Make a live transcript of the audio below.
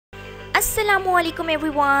Assalamualaikum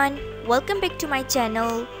everyone, welcome back to my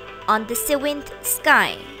channel on the 7th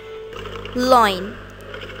sky. Lion.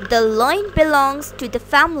 The lion belongs to the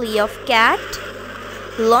family of cat.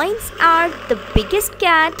 Lions are the biggest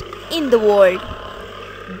cat in the world.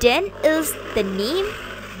 Den is the name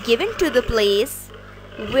given to the place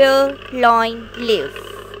where lion live.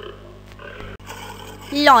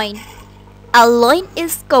 Lion. A lion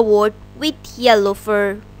is covered with yellow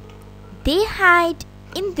fur. They hide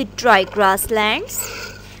in the dry grasslands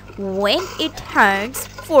when it hunts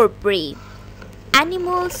for prey,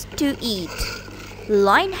 animals to eat.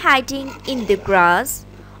 Lion hiding in the grass,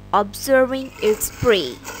 observing its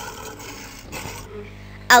prey.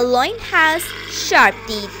 A lion has sharp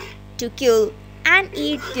teeth to kill and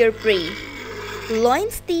eat their prey.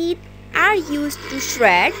 Lion's teeth are used to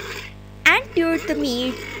shred and tear the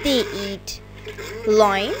meat they eat.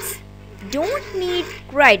 Lions don't need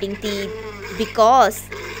grinding teeth because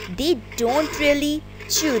they don't really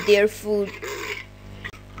chew their food.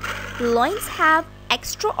 Lions have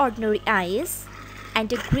extraordinary eyes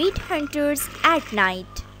and are great hunters at night.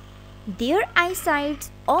 Their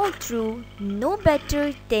eyesight all through no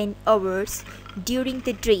better than ours during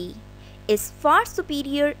the day is far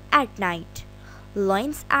superior at night.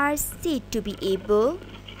 Lions are said to be able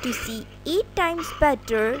to see 8 times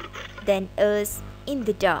better than us in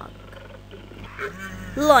the dark.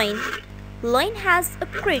 Lion. Lion has a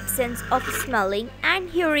great sense of smelling and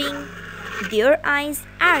hearing. Their eyes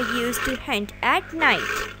are used to hunt at night.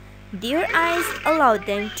 Their eyes allow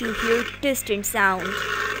them to hear distant sound.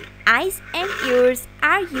 Eyes and ears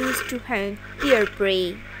are used to hunt their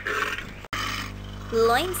prey.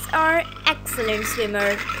 Lions are excellent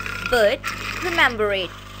swimmers, but remember it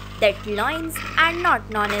that lions are not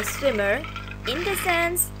known as swimmers in the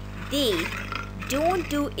sense they don't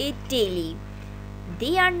do it daily.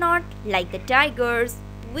 They are not like the tigers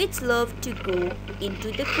which love to go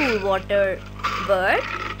into the cool water, but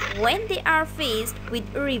when they are faced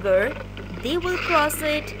with a river, they will cross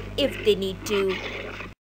it if they need to.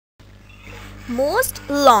 Most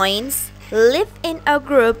lions live in a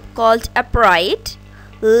group called a pride.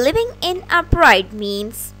 Living in a pride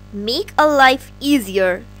means make a life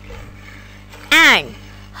easier. And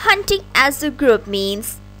hunting as a group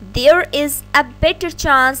means there is a better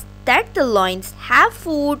chance that the lions have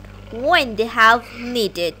food when they have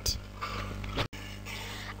need it.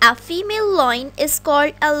 A female lion is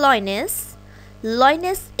called a lioness.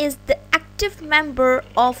 Lioness is the active member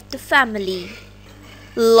of the family.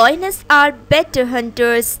 Lioness are better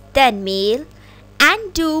hunters than male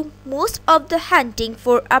and do most of the hunting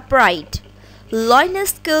for a pride.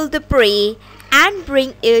 Lioness kill the prey and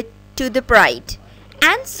bring it to the pride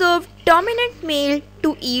and serve dominant male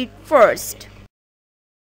to eat first.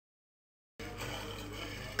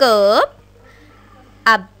 Cub.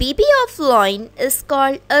 A baby of lion is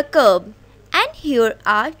called a cub, and here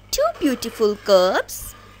are 2 beautiful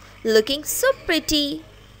cubs looking so pretty.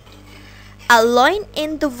 A lion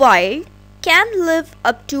in the wild can live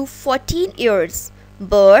up to 14 years,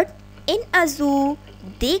 but in a zoo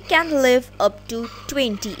they can live up to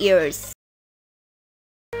 20 years.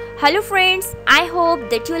 Hello friends, I hope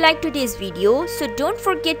that you liked today's video, so don't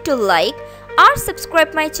forget to like or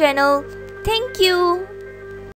subscribe my channel. Thank you.